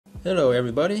Hello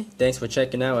everybody, thanks for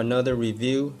checking out another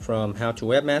review from How to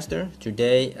Webmaster.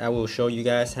 Today I will show you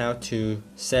guys how to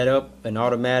set up an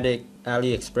automatic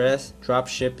AliExpress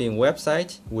dropshipping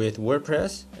website with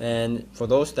WordPress. And for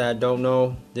those that don't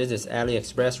know, this is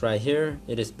AliExpress right here.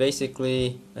 It is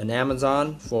basically an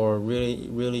Amazon for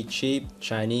really cheap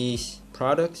Chinese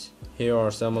products. Here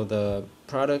are some of the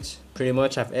products. Pretty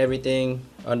much have everything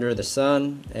under the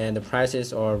sun, and the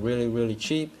prices are really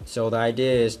cheap. So the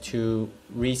idea is to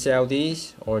resell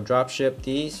these or drop ship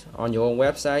these on your own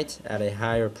website at a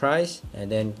higher price,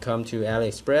 and then come to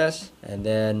AliExpress and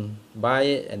then buy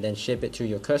it and then ship it to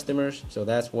your customers. So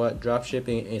that's what drop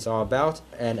shipping is all about.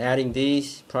 And adding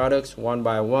these products one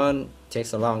by one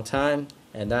takes a long time,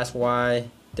 and that's why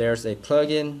there's a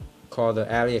plugin called the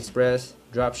AliExpress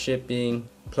Dropshipping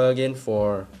plugin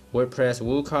for WordPress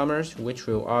WooCommerce, which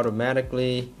will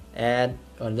automatically add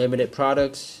unlimited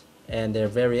products and their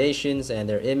variations and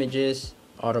their images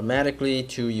automatically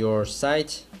to your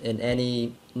site in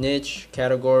any niche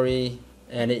category,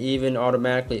 and it even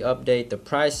automatically update the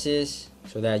prices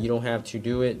so that you don't have to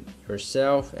do it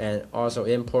yourself, and also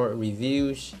import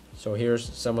reviews. So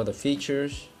here's some of the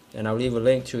features, and I'll leave a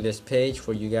link to this page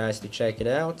for you guys to check it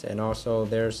out. And also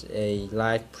there's a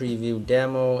live preview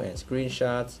demo and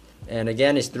screenshots. And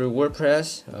again, it's through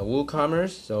WordPress WooCommerce,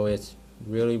 so it's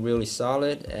really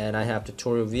solid. And I have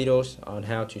tutorial videos on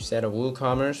how to set up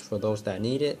WooCommerce for those that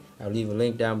need it. I'll leave a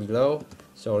link down below.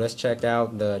 So let's check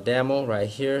out the demo right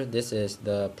here. This is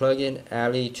the plugin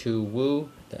Ali2Woo,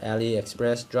 the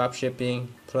AliExpress dropshipping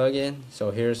plugin.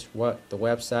 So here's what the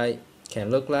website can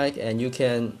look like, and you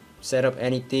can set up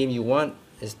any theme you want.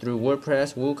 It's through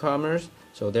WordPress WooCommerce,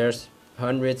 so there's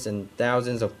hundreds and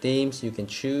thousands of themes you can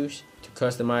choose to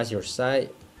customize your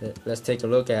site. Let's take a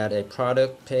look at a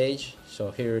product page.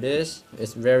 So here it is.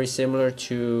 It's very similar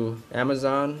to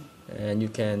Amazon, and you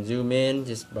can zoom in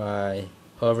just by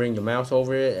hovering your mouse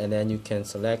over it, and then you can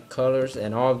select colors,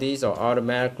 and all of these are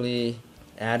automatically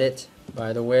added,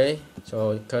 by the way,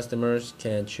 so customers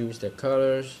can choose their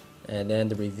colors. And then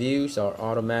the reviews are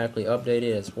automatically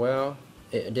updated as well.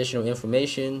 Additional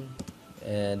information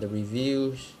and the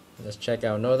reviews. Let's check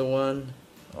out another one.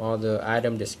 All the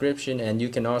item description, and you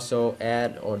can also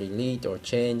add or delete or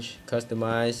change,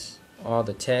 customize all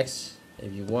the text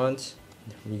if you want.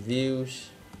 Reviews,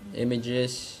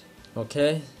 images.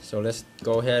 Okay, so let's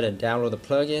go ahead and download the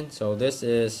plugin. So this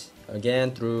is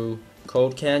again through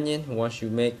Code Canyon. Once you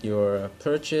make your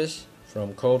purchase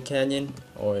from Code Canyon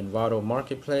or Envato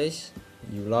Marketplace,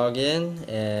 you log in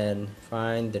and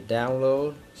find the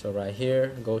download. So right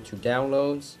here, go to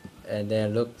downloads and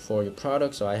then look for your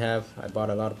product. So I bought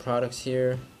a lot of products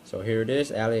here. So here it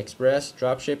is, AliExpress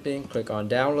dropshipping. Click on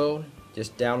download.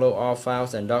 Just download all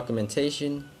files and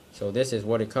documentation. So this is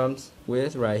what it comes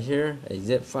with right here, a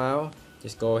zip file.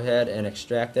 Just go ahead and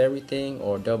extract everything,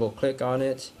 or double click on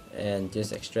it and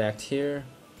just extract here.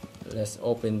 Let's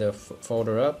open the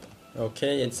folder up.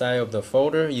 Okay, inside of the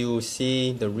folder you will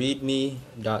see the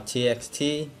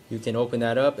readme.txt. You can open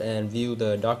that up and view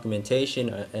the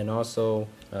documentation and also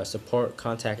support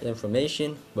contact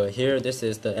information. But here, this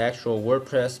is the actual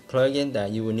WordPress plugin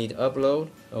that you will need to upload.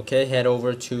 Okay, head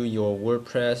over to your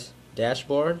WordPress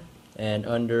dashboard, and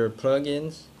under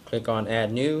plugins, click on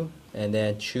add new, and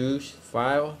then choose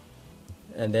file,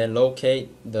 and then locate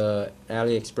the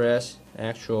AliExpress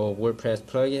actual WordPress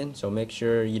plugin. So make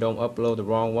sure you don't upload the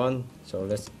wrong one. So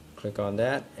let's click on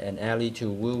that, and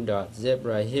Ali2Woo.zip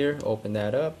right here, open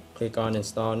that up, click on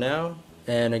install now.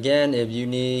 And again, if you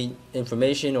need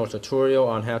information or tutorial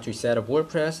on how to set up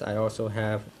WordPress, I also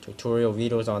have tutorial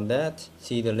videos on that.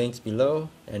 See the links below.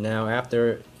 And now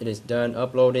after it is done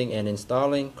uploading and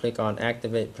installing, click on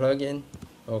activate plugin.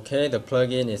 Okay, the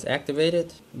plugin is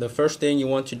activated. The first thing you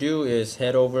want to do is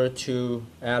head over to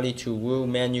Ali2Woo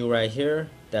menu right here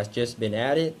that's just been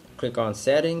added. Click on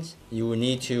settings. You will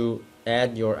need to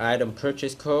add your item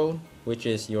purchase code, which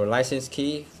is your license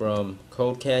key from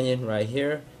Code Canyon right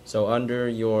here. So under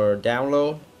your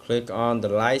download, click on the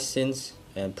license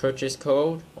and purchase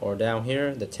code, or down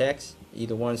here the text,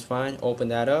 either one's fine. Open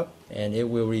that up and it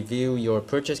will review your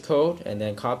purchase code, and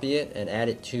then copy it and add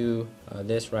it to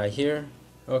this right here.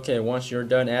 Okay, once you're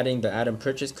done adding the item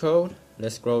purchase code,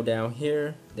 let's scroll down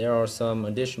here. There are some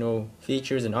additional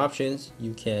features and options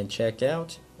you can check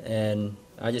out, and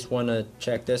I just want to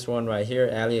check this one right here,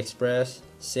 AliExpress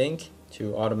Sync,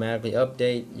 to automatically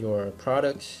update your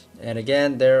products. And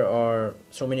again, there are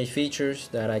so many features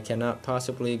that I cannot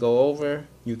possibly go over.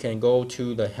 You can go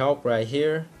to the help right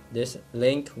here. This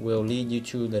link will lead you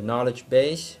to the knowledge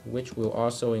base, which will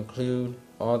also include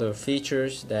all the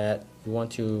features that you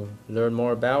want to learn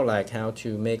more about, like how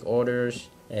to make orders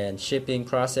and shipping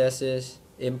processes,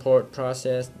 import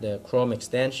process, the Chrome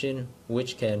extension,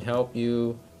 which can help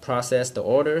you process the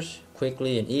orders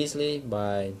quickly and easily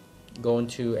by going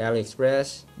to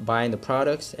AliExpress, buying the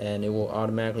products, and it will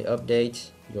automatically update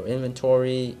your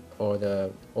inventory or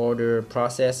the order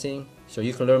processing. So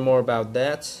you can learn more about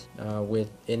that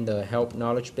within the help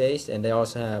knowledge base, and they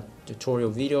also have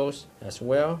tutorial videos as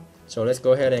well. So let's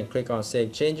go ahead and click on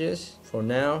save changes for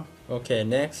now. Okay,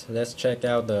 next let's check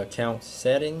out the account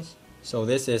settings. So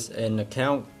this is an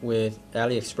account with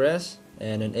AliExpress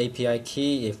and an API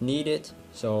key if needed.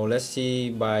 So let's see,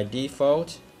 by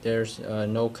default there's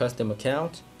no custom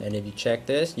account, and if you check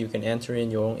this, you can enter in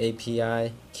your own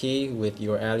API key with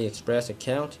your AliExpress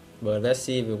account. But let's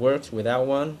see if it works without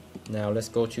one. Now let's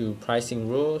go to pricing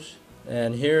rules,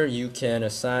 and here you can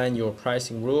assign your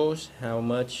pricing rules, how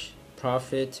much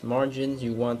profit margins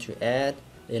you want to add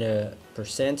in a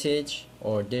percentage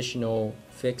or additional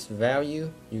fixed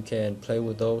value. You can play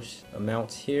with those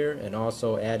amounts here and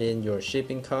also add in your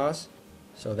shipping costs.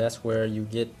 So that's where you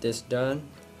get this done.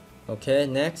 Okay,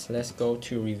 next let's go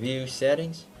to review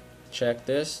settings. Check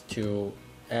this to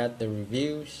add the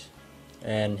reviews,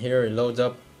 and here it loads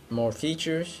up more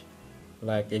features.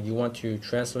 Like if you want to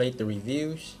translate the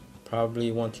reviews,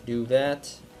 probably want to do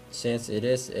that since it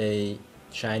is a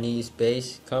Chinese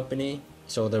based company,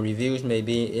 so the reviews may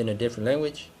be in a different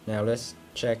language. Now let's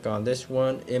check on this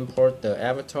one, import the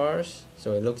avatars,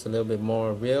 so it looks a little bit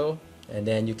more real, and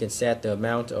then you can set the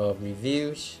amount of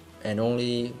reviews and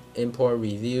only import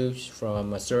reviews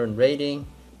from a certain rating,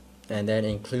 and then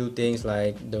include things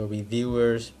like the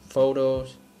reviewers'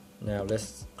 photos. Now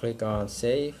let's click on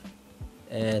save,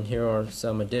 and here are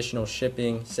some additional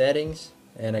shipping settings.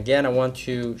 And again, I want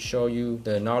to show you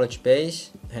the knowledge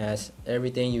base. It has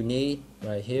everything you need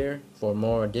right here for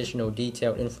more additional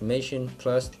detailed information,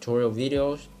 plus tutorial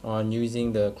videos on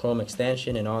using the Chrome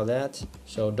extension and all that.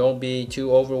 So don't be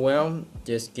too overwhelmed,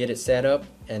 just get it set up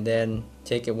and then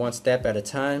take it one step at a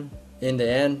time. In the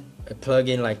end, a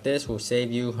plugin like this will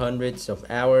save you hundreds of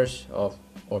hours of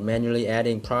manually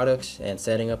adding products and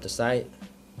setting up the site.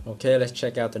 Okay, let's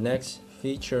check out the next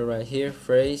feature right here,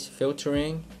 phrase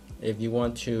filtering. If you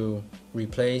want to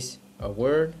replace a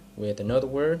word with another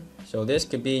word, so this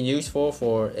could be useful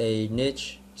for a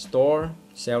niche store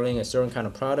selling a certain kind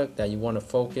of product that you want to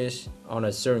focus on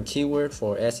a certain keyword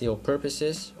for SEO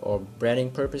purposes or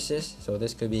branding purposes. So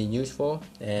this could be useful.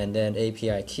 And then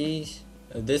API keys.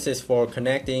 This is for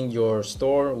connecting your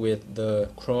store with the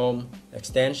Chrome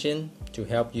extension to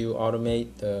help you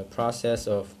automate the process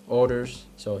of orders.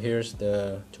 So here's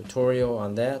the tutorial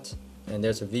on that, and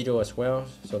there's a video as well,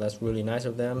 so that's really nice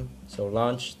of them. So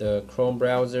launch the Chrome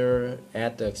browser,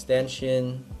 add the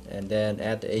extension, and then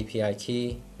add the API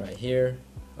key right here.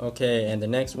 Okay, and the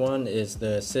next one is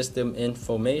the system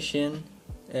information,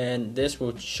 and this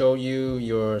will show you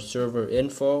your server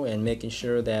info and making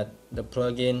sure that the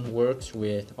plugin works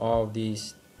with all of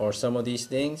these or some of these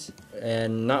things.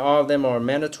 And not all of them are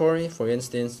mandatory. For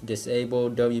instance, disable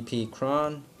WP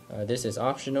cron. This is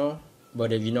optional.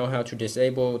 But if you know how to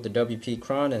disable the WP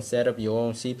cron and set up your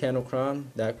own cPanel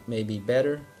cron, that may be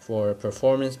better for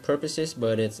performance purposes,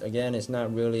 but it's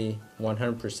not really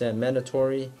 100%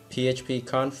 mandatory. PHP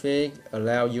config,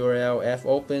 allow URL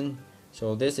fopen.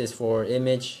 So this is for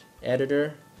image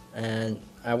editor, and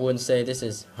I wouldn't say this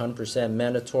is 100%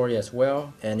 mandatory as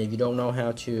well. And if you don't know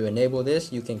how to enable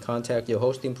this, you can contact your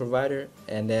hosting provider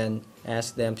and then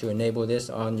ask them to enable this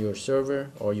on your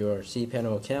server or your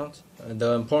cPanel account.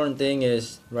 The important thing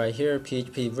is right here,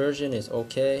 PHP version is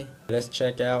okay. Let's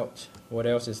check out what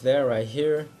else is there right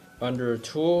here. Under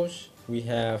tools, we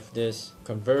have this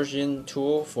conversion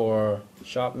tool for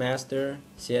Shopmaster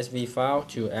CSV file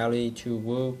to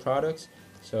Ali2Woo products.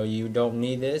 So you don't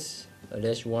need this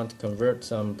unless you want to convert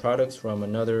some products from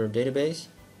another database.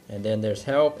 And then there's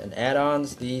help and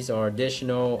add-ons. These are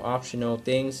additional optional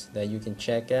things that you can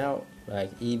check out,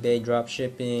 like eBay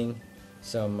dropshipping,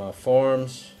 some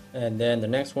forms. And then the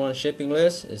next one, shipping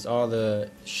list, is all the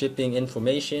shipping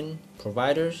information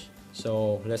providers.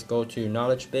 So let's go to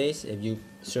knowledge base. If you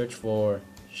search for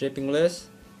shipping list,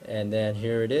 and then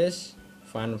here it is,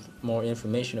 find more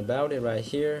information about it right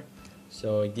here.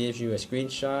 So it gives you a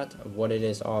screenshot of what it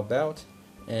is all about,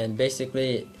 and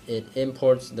basically it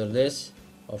imports the list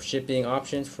of shipping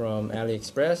options from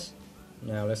AliExpress.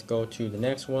 Now let's go to the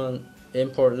next one,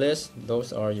 import list.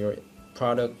 Those are your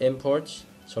product imports.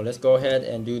 So let's go ahead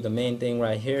and do the main thing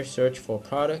right here, search for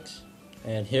products.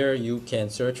 And here you can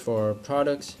search for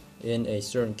products in a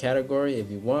certain category if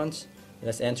you want.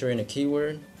 Let's enter in a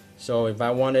keyword. So if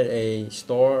I wanted a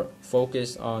store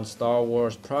focused on Star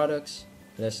Wars products,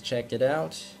 let's check it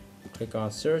out. Click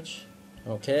on search,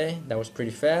 Okay, that was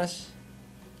pretty fast.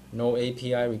 No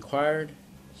API required.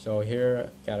 So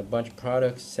here got a bunch of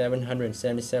products,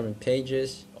 777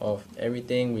 pages of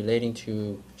everything relating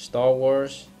to Star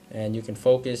Wars, and you can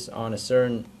focus on a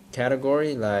certain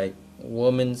category like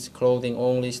women's clothing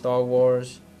only Star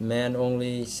Wars, man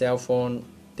only cell phone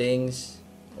things,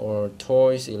 or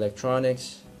toys,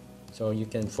 electronics. So you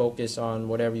can focus on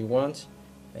whatever you want,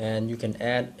 and you can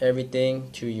add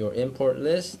everything to your import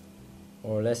list,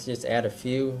 or let's just add a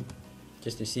few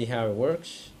just to see how it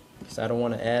works, because I don't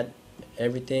want to add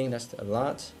everything. That's a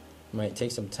lot, might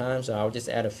take some time, so I'll just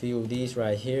add a few of these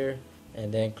right here,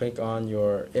 and then click on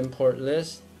your import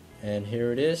list, and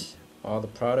here it is, all the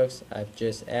products I've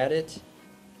just added.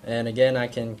 And again, I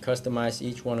can customize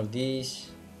each one of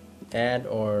these, add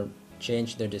or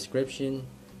change the description.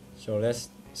 So let's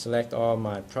select all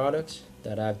my products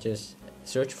that I've just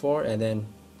searched for, and then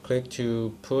click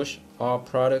to push all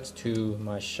products to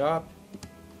my shop.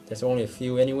 There's only a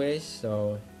few anyways,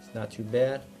 so it's not too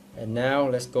bad. And now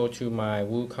let's go to my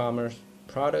WooCommerce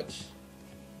products,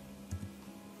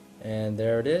 and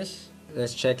there it is.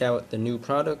 Let's check out the new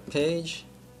product page.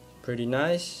 Pretty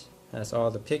nice, has all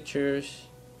the pictures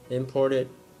imported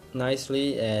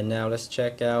nicely. And now let's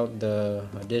check out the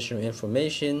additional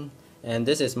information, and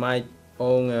this is my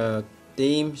own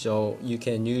theme, so you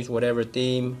can use whatever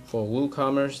theme for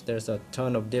WooCommerce. There's a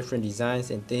ton of different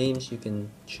designs and themes you can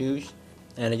choose.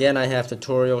 And again, I have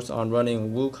tutorials on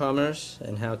running WooCommerce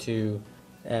and how to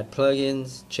add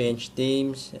plugins, change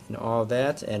themes, and all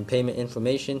that, and payment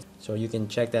information, so you can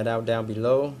check that out down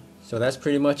below. So that's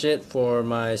pretty much it for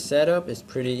my setup. It's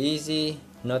pretty easy,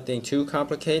 nothing too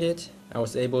complicated. I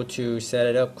was able to set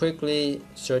it up quickly,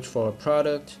 search for a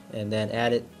product, and then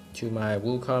add it to my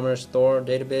WooCommerce store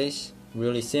database.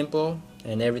 Really simple,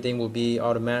 and everything will be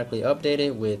automatically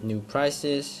updated with new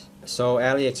prices. So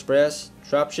AliExpress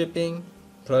Dropshipping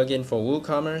plugin for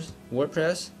WooCommerce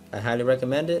WordPress, I highly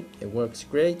recommend it. It works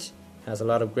great, has a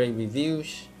lot of great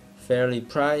reviews, fairly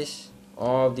priced,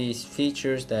 all these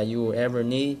features that you will ever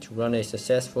need to run a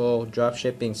successful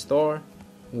dropshipping store.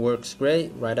 Works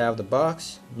great right out of the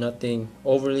box, nothing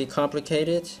overly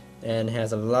complicated, and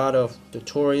has a lot of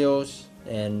tutorials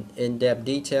and in-depth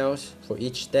details for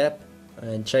each step.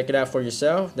 And check it out for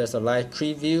yourself. There's a live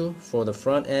preview for the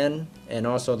front end and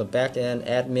also the back end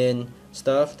admin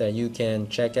stuff that you can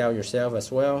check out yourself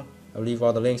as well. I'll leave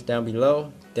all the links down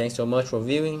below. Thanks so much for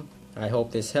viewing. I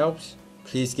hope this helps.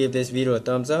 Please give this video a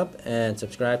thumbs up and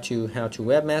subscribe to How to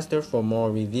Webmaster for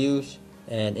more reviews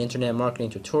and internet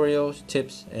marketing tutorials,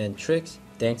 tips, and tricks.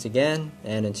 Thanks again,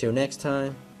 and until next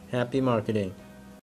time, happy marketing.